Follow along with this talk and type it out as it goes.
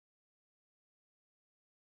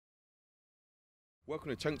Welcome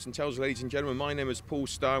to Tungsten Tales, ladies and gentlemen. My name is Paul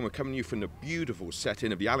Starr and we're coming to you from the beautiful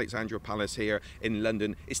setting of the Alexandra Palace here in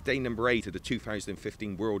London. It's day number 8 of the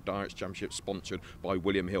 2015 World Darts Championship, sponsored by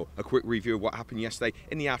William Hill. A quick review of what happened yesterday.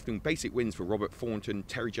 In the afternoon, basic wins for Robert Thornton,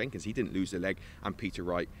 Terry Jenkins, he didn't lose a leg, and Peter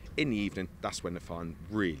Wright. In the evening, that's when the fun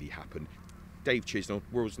really happened. Dave Chisnell,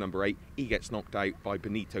 world's number 8, he gets knocked out by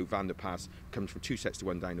Benito van der Pas, comes from 2 sets to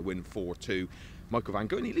 1 down to win 4-2. Michael van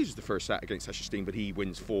Gerwen, he loses the first set against Sasha Steen, but he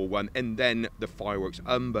wins 4-1. And then the fireworks,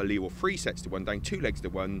 unbelievable. 3 sets to 1 down, 2 legs to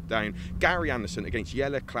 1 down. Gary Anderson against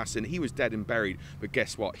Jelle Klaasen, he was dead and buried, but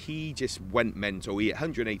guess what? He just went mental. He hit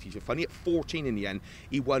 180 to fun. He hit 14 in the end.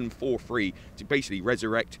 He won 4-3 to basically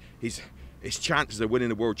resurrect his chances of winning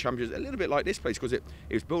the World Championships. A little bit like this place, because it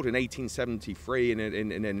was built in 1873 and then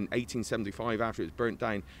in 1875, after it was burnt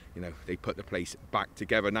down, you know, they put the place back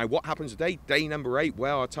together. Now, what happens today? Day number 8.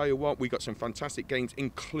 Well, I'll tell you what, we got some fantastic games,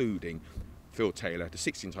 including Phil Taylor, the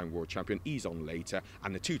 16-time world champion, he's on later,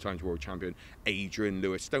 and the 2-times world champion, Adrian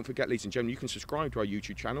Lewis. Don't forget, ladies and gentlemen, you can subscribe to our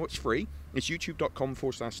YouTube channel. It's free. It's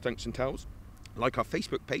youtube.com/TungstenTales. Like our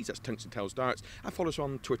Facebook page, that's Tungsten Tales Darts, and follow us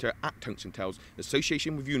on Twitter @Tungsten Tales. In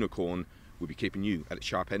association with Unicorn, we'll be keeping you at the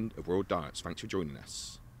sharp end of World Darts. Thanks for joining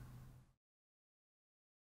us.